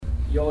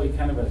Yoli,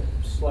 kind of a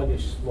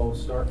sluggish, slow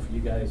start for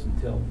you guys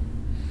until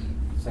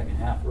the second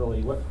half,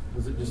 really. What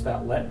was it, just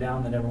that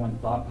letdown that everyone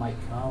thought might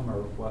come,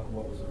 or what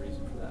was the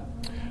reason for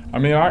that? I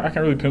mean, I can't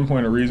really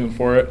pinpoint a reason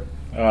for it.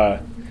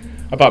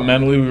 I thought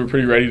mentally we were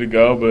pretty ready to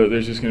go, but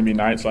there's just going to be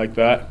nights like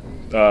that.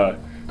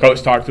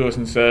 Coach talked to us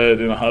and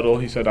said in a huddle,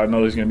 he said, I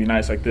know there's going to be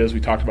nights like this. We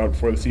talked about it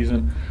before the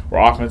season,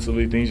 where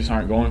offensively things just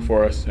aren't going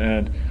for us.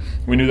 And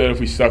we knew that if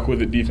we stuck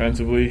with it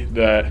defensively,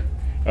 that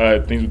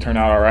things would turn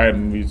out all right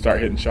and we'd start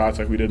hitting shots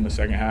like we did in the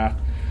second half.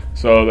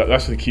 So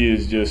that's the key,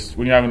 is just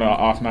when you're having an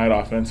off night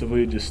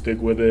offensively, just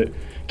stick with it,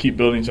 keep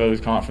building each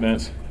other's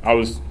confidence. I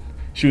was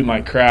shooting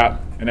like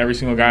crap, and every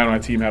single guy on my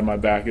team had my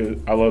back.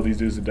 I love these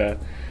dudes to death.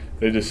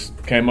 They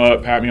just came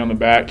up, pat me on the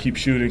back, keep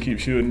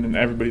shooting, and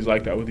everybody's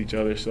like that with each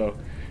other. So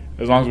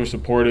as long as we're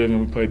supportive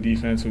and we play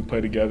defense, we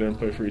play together and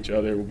play for each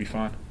other, we'll be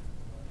fine.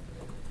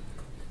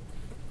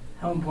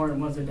 How important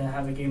was it to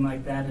have a game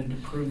like that and to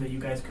prove that you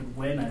guys could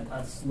win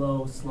a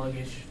slow,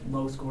 sluggish,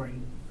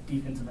 low-scoring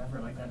defensive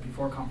effort like that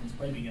before conference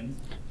play begins?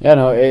 Yeah,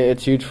 no,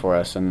 it's huge for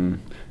us. And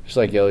just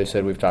like Yoli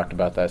said, we've talked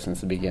about that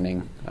since the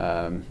beginning.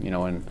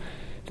 When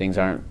things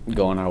aren't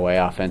going our way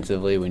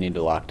offensively, we need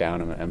to lock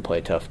down and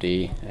play tough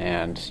D.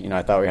 And,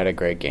 I thought we had a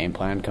great game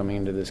plan coming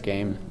into this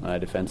game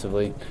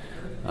defensively.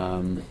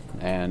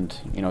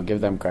 Give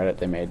them credit.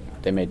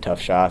 They made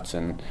tough shots,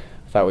 and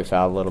I thought we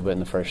fouled a little bit in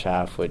the first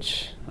half,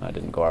 which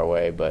didn't go our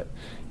way. But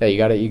yeah,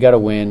 you got to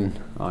win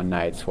on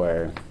nights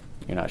where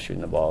you're not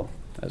shooting the ball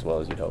as well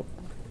as you'd hope.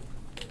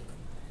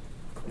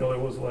 Yoli,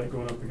 what was it like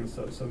going up against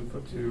that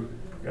 7'2"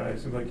 guy? It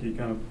seemed like he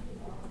kind of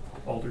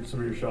altered some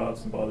of your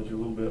shots and bothered you a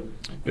little bit.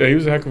 Yeah, he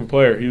was a heck of a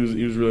player. He was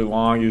really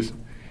long.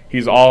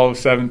 He's all of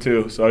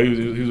 7'2", so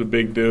he was a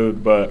big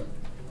dude. But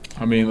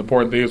I mean, the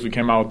important thing is we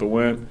came out with the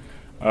win.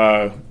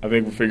 I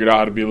think we figured out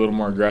how to be a little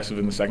more aggressive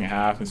in the second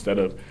half instead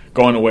of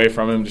going away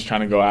from him, just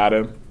trying to go at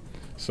him.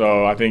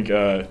 So I think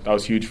that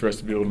was huge for us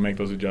to be able to make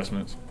those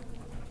adjustments.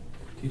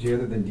 TJ,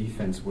 other than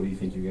defense, what do you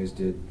think you guys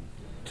did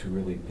to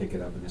really pick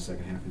it up in the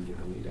second half and get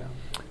the lead out?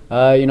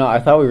 I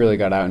thought we really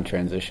got out in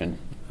transition.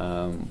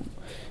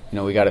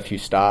 We got a few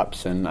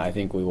stops, and I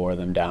think we wore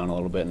them down a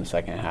little bit in the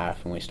second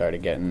half, and we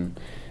started getting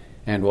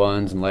and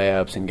ones and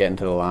layups and getting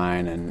to the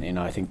line. And,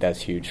 I think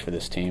that's huge for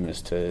this team,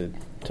 is to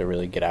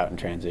really get out in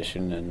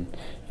transition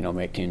and,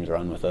 make teams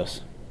run with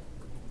us.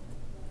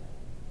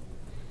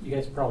 You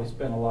guys probably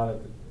spent a lot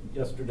of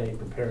yesterday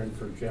preparing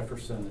for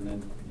Jefferson, and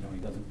then, he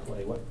doesn't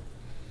play. What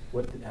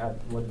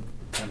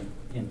kind of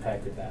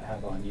impact did that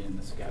have on you in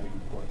the scouting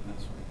report and that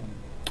sort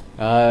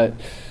of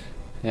thing?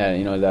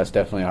 Yeah, that's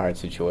definitely a hard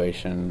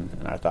situation,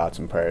 and our thoughts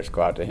and prayers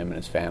go out to him and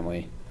his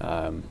family.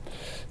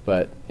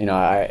 But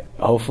I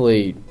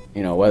hopefully,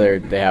 whether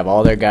they have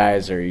all their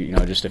guys or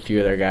just a few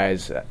of their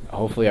guys,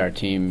 hopefully our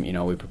team,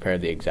 we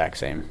prepared the exact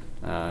same,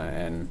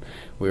 and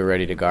we were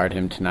ready to guard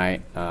him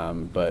tonight.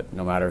 But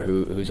no matter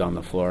who's on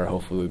the floor,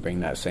 hopefully we bring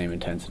that same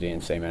intensity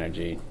and same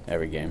energy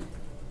every game.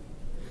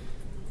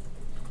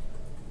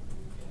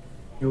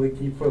 Yoli,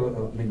 can you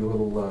put maybe a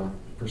little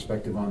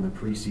perspective on the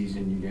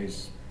preseason? You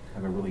guys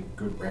have a really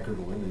good record,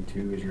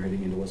 11-2, as you're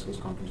heading into West Coast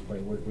Conference play.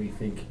 What do you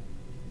think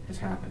has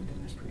happened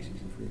in this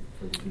preseason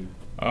for the team?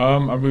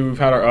 We've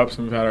had our ups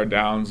and we've had our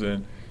downs,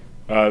 and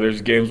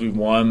there's games we've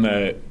won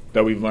that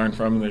we've learned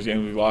from, and there's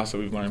games we've lost that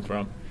we've learned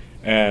from.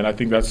 And I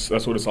think that's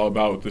what it's all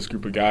about with this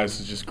group of guys,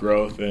 is just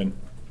growth and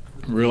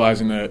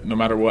realizing that no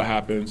matter what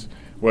happens,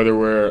 whether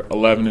we're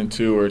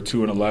 11-2 or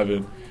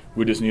 2-11,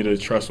 we just need to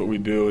trust what we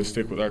do and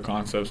stick with our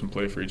concepts and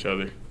play for each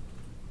other.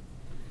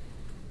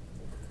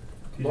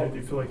 TJ, do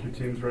you feel like your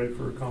team's ready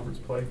for conference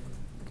play?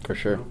 For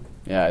sure.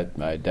 Yeah,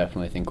 I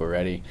definitely think we're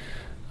ready.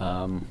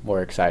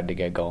 We're excited to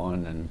get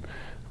going, and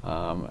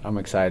I'm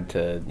excited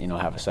to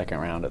have a second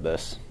round of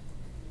this.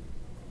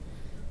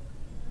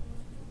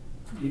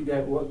 You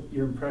got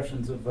your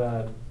impressions of?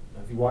 Have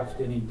you watched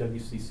any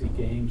WCC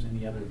games?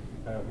 Any other?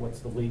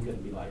 What's the league going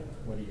to be like?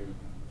 What do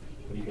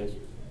you guys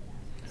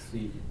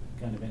see?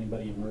 Kind of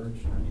anybody emerge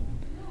or anything?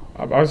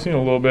 I've seen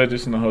a little bit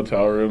just in the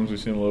hotel rooms. We've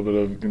seen a little bit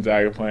of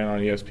Gonzaga playing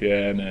on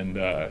ESPN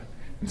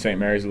and St.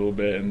 Mary's a little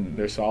bit, and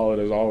they're solid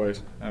as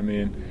always. I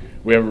mean,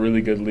 we have a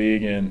really good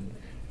league, and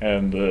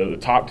the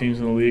top teams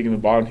in the league and the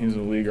bottom teams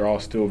in the league are all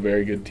still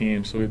very good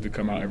teams, so we have to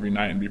come out every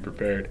night and be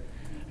prepared.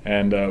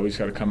 And we just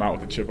got to come out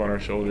with a chip on our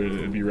shoulder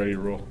and be ready to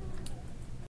roll.